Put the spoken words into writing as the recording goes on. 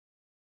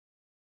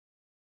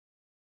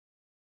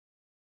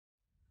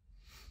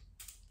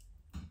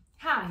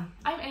Hi,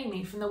 I'm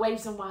Amy from the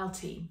Waves and Wild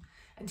team,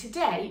 and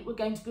today we're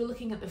going to be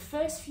looking at the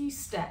first few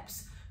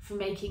steps for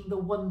making the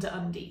Wonder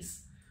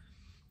Undies.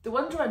 The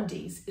Wonder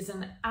Undies is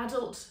an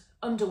adult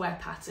underwear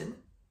pattern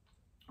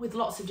with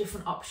lots of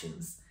different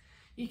options.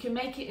 You can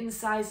make it in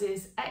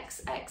sizes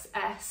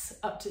XXS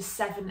up to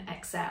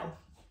 7XL.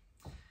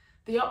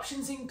 The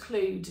options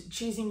include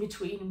choosing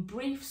between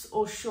briefs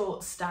or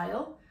short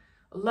style,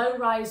 low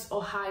rise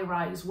or high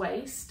rise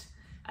waist,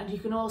 and you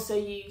can also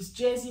use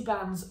jersey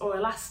bands or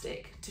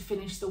elastic to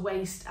finish the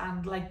waist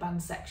and leg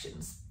band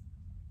sections.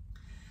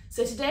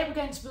 So today we're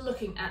going to be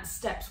looking at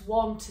steps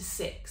 1 to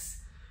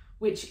 6,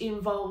 which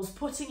involves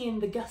putting in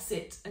the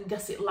gusset and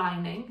gusset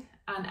lining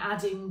and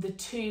adding the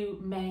two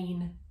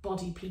main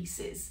body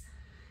pieces.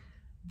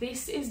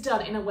 This is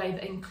done in a way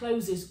that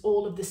encloses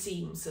all of the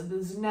seams, so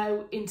there's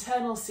no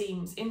internal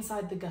seams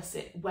inside the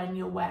gusset when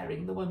you're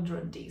wearing the Wonder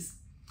Undies.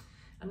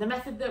 And the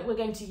method that we're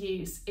going to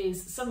use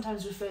is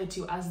sometimes referred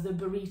to as the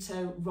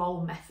burrito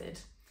roll method.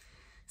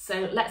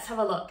 So let's have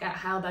a look at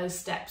how those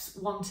steps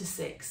 1 to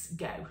 6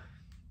 go.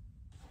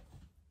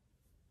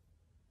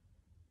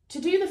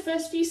 To do the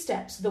first few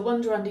steps of the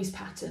Wonder Undies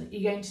pattern,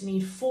 you're going to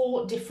need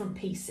 4 different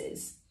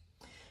pieces.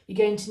 You're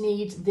going to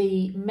need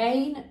the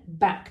main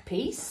back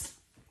piece,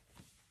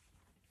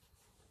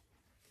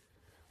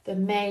 the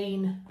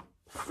main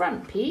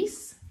front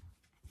piece,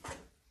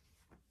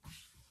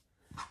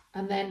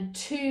 and then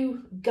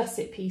 2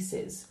 gusset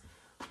pieces,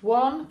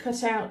 one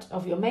cut out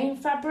of your main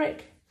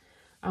fabric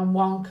and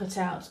one cut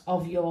out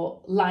of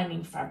your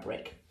lining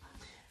fabric.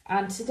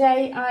 And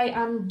today I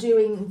am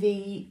doing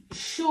the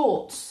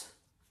short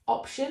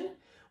option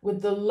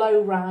with the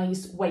low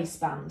rise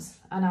waistbands,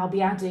 and I'll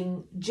be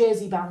adding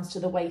jersey bands to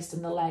the waist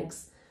and the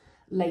legs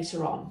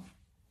later on.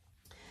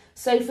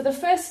 So for the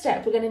first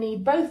step, we're going to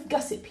need both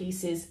gusset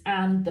pieces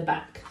and the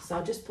back. So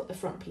I'll just put the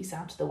front piece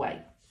out of the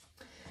way.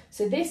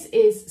 So this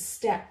is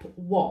step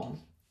 1. I'm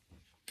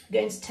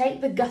going to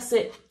take the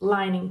gusset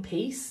lining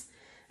piece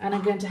and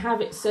I'm going to have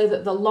it so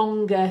that the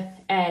longer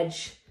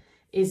edge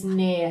is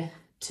near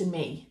to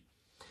me.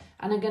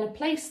 And I'm going to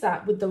place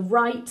that with the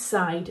right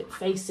side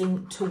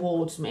facing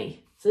towards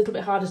me. It's a little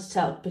bit harder to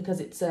tell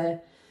because it's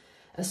a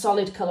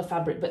solid colour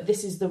fabric, but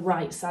this is the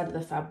right side of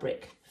the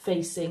fabric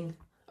facing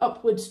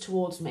upwards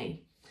towards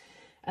me.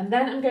 And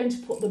then I'm going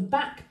to put the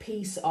back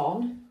piece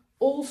on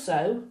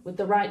also with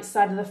the right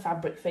side of the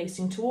fabric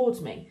facing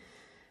towards me,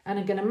 and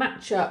I'm going to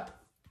match up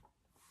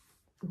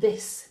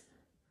this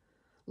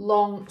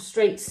long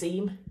straight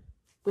seam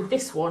with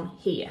this one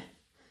here.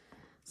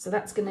 So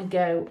that's going to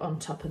go on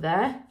top of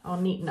there.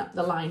 I'll neaten up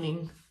the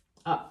lining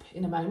up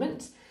in a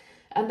moment,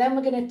 and then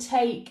we're going to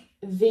take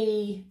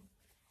the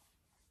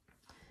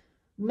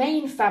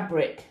main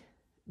fabric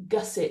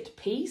gusset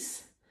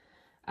piece,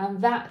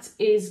 and that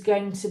is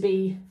going to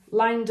be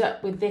lined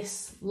up with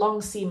this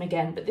long seam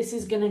again, but this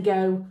is going to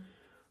go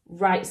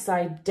right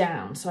side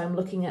down, so I'm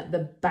looking at the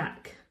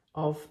back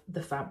of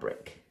the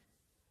fabric.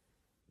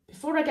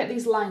 Before I get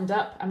these lined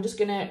up, I'm just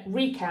going to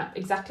recap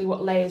exactly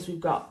what layers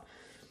we've got.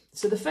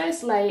 So the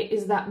first layer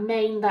is that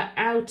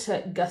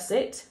outer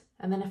gusset,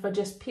 and then if I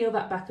just peel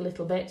that back a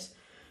little bit,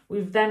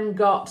 we've then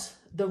got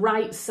the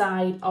right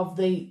side of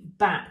the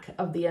back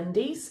of the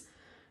undies,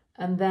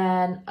 and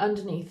then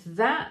underneath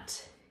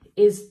that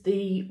is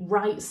the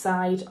right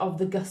side of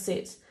the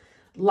gusset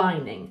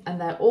lining, and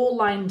they're all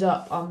lined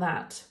up on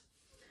that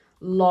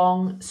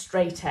long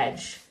straight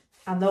edge,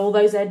 and all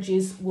those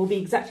edges will be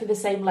exactly the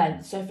same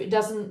length. So if it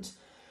doesn't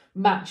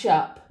match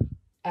up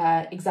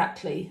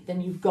exactly,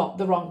 then you've got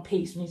the wrong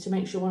piece. We need to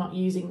make sure we're not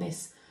using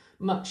this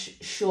much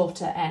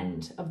shorter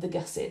end of the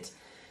gusset.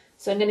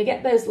 So I'm going to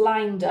get those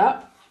lined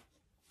up,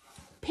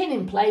 pin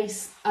in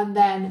place, and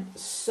then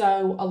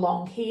sew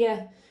along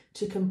here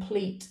to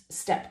complete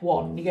step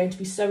 1. You're going to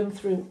be sewing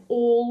through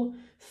all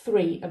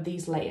 3 of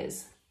these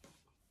layers.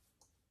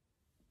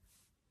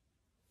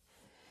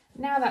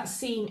 Now that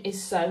seam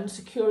is sewn,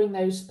 securing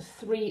those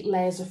 3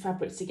 layers of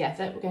fabric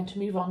together, we're going to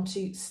move on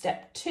to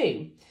step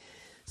 2.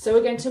 So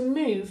we're going to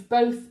move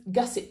both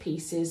gusset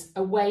pieces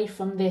away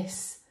from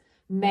this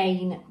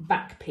main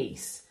back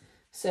piece.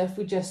 So if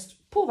we just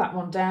pull that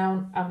one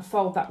down and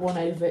fold that one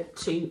over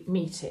to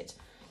meet it.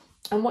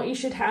 And what you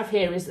should have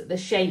here is that the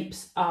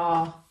shapes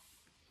are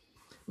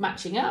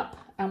matching up,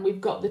 and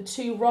we've got the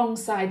 2 wrong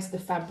sides of the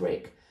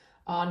fabric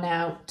are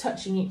now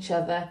touching each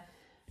other,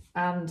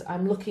 and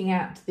I'm looking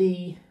at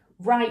the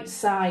right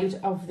side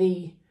of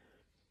the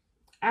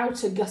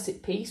outer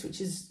gusset piece, which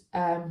is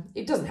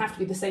it doesn't have to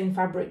be the same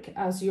fabric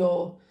as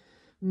your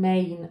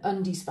main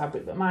undies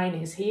fabric, but mine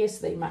is here,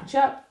 so they match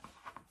up.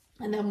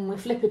 And then when we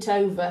flip it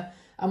over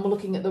and we're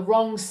looking at the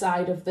wrong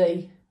side of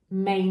the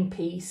main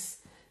piece,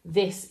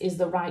 this is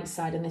the right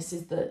side and this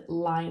is the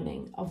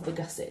lining of the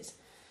gusset.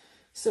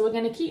 So we're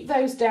going to keep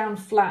those down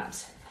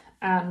flat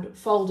and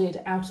folded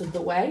out of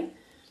the way.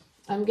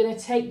 I'm going to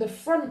take the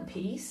front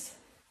piece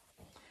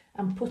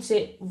and put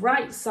it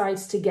right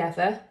sides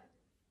together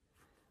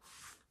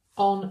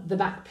on the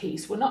back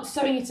piece. We're not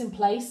sewing it in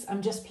place,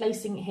 I'm just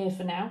placing it here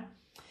for now.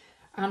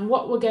 And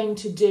what we're going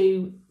to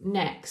do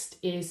next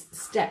is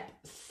step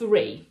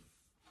 3.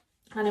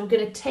 And I'm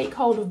going to take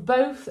hold of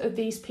both of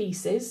these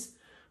pieces,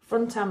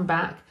 front and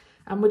back,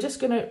 and we're just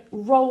going to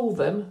roll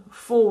them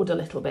forward a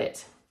little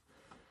bit.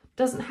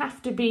 Doesn't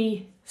have to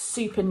be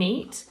super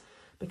neat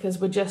because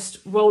we're just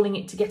rolling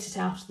it to get it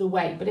out of the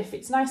way. But if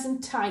it's nice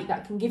and tight,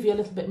 that can give you a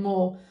little bit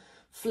more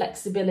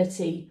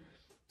flexibility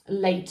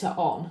later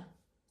on.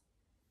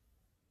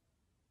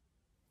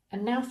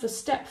 And now for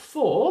step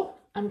 4,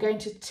 I'm going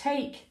to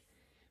take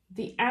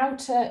the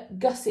outer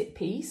gusset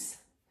piece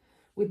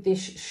with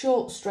this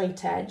short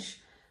straight edge,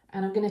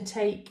 and I'm going to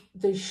take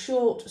the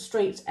short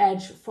straight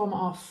edge from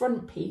our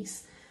front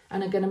piece,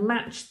 and I'm going to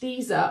match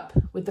these up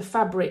with the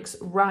fabric's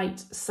right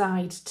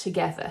side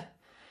together.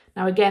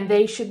 Now again,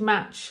 they should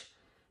match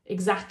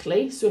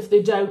exactly, so if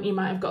they don't, you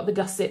might have got the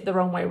gusset the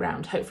wrong way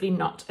around. Hopefully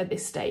not at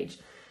this stage.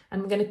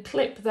 And I'm going to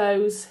clip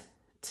those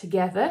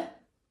together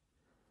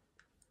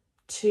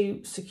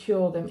to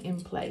secure them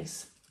in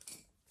place.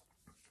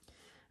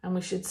 And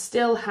we should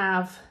still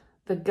have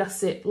the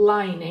gusset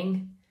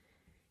lining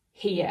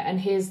here, and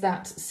here's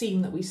that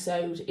seam that we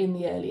sewed in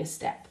the earlier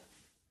step.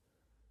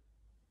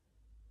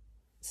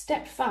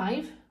 Step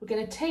 5, we're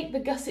going to take the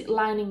gusset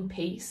lining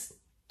piece,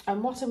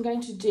 and what I'm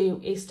going to do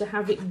is to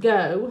have it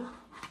go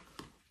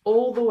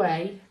all the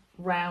way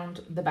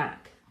round the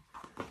back,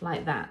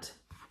 like that.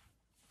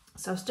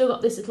 So I've still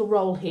got this little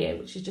roll here,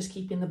 which is just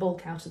keeping the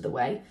bulk out of the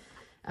way.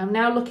 I'm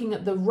now looking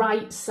at the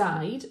right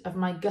side of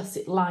my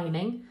gusset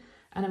lining,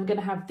 and I'm going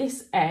to have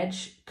this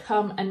edge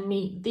come and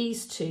meet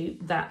these two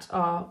that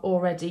are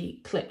already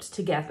clipped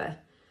together.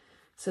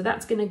 So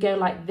that's going to go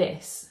like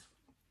this.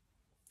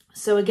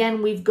 So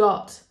again, we've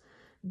got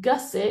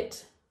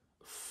gusset,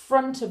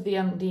 front of the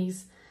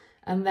undies,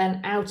 and then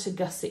outer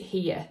gusset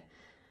here.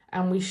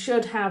 And we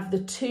should have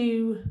the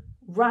two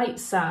right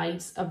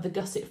sides of the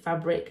gusset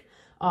fabric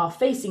are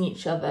facing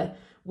each other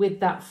with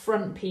that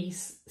front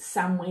piece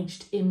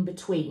sandwiched in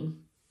between.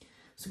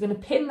 So we're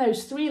going to pin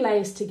those 3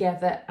 layers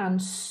together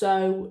and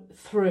sew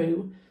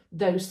through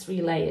those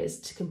 3 layers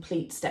to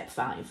complete step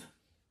 5.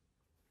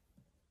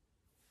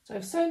 So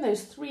I've sewn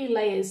those 3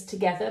 layers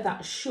together,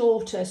 that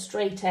shorter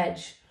straight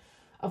edge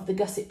of the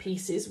gusset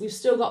pieces. We've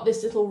still got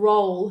this little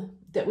roll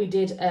that we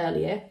did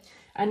earlier.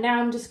 And now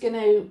I'm just going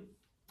to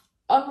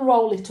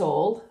unroll it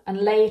all and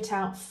lay it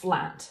out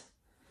flat.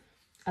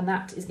 And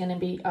that is going to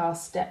be our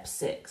step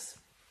 6.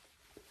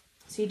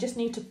 So you just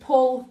need to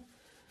pull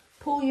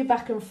your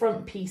back and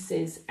front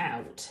pieces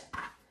out.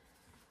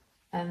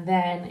 And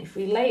then if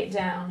we lay it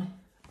down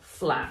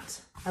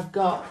flat, I've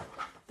got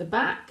the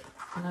back,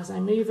 and as I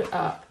move it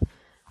up,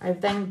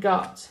 I've then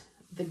got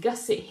the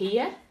gusset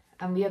here,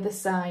 and the other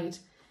side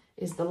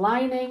is the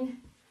lining,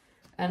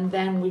 and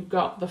then we've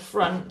got the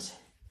front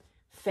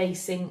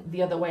facing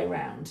the other way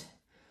around.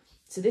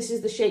 So this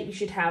is the shape you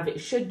should have.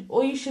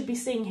 All you should be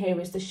seeing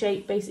here is the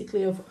shape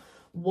basically of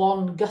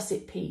one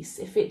gusset piece.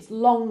 If it's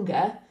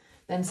longer,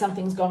 then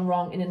something's gone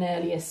wrong in an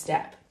earlier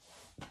step.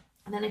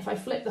 And then if I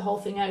flip the whole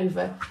thing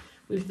over,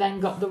 we've then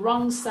got the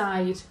wrong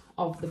side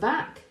of the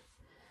back.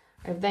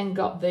 I've then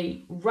got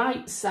the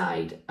right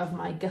side of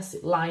my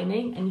gusset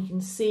lining, and you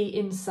can see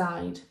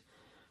inside,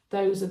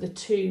 those are the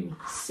 2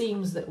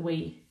 seams that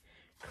we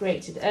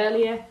created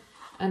earlier.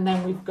 And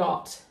then we've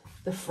got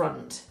the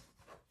front.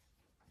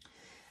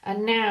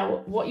 And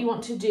now what you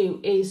want to do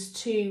is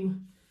to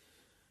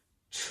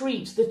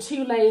treat the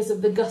 2 layers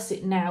of the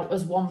gusset now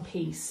as one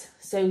piece.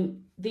 So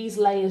these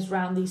layers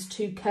around these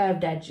 2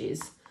 curved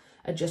edges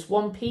are just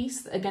one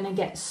piece that are going to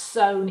get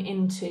sewn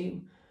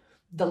into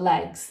the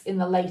legs in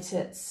the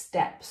later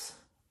steps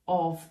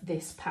of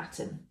this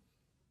pattern.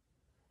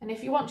 And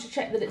if you want to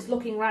check that it's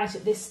looking right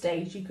at this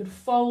stage, you could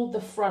fold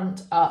the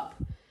front up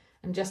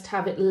and just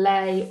have it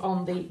lay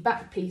on the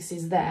back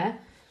pieces there,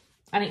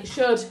 and it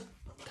should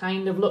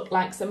kind of look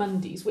like some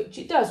undies, which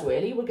it does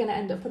really. We're going to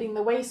end up putting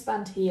the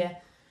waistband here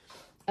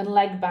and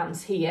leg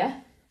bands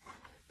here,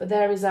 but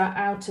there is our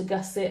outer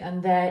gusset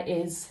and there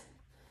is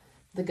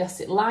the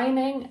gusset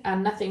lining,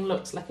 and nothing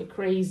looks like a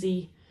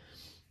crazy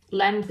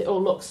length. It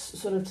all looks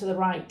sort of to the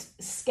right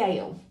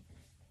scale.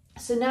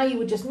 So now you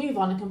would just move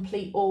on and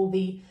complete all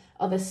the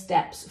other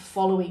steps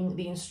following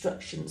the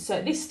instructions. So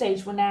at this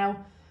stage we're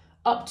now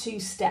up to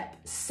step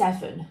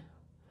 7,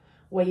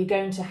 where you're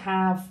going to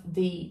have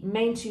the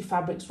main 2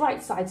 fabrics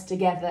right sides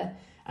together,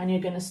 and you're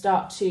going to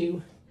start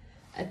to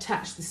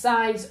attach the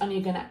sides, and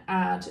you're going to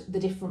add the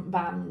different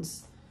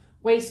bands,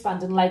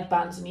 waistband and leg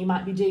bands, and you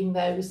might be doing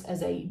those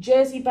as a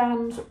jersey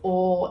band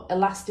or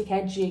elastic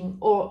edging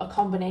or a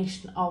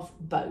combination of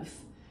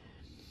both.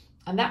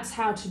 And that's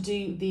how to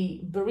do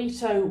the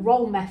burrito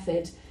roll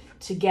method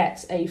to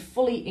get a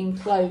fully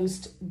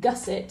enclosed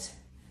gusset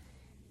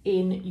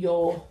in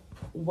your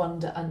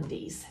Wonder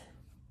Undies.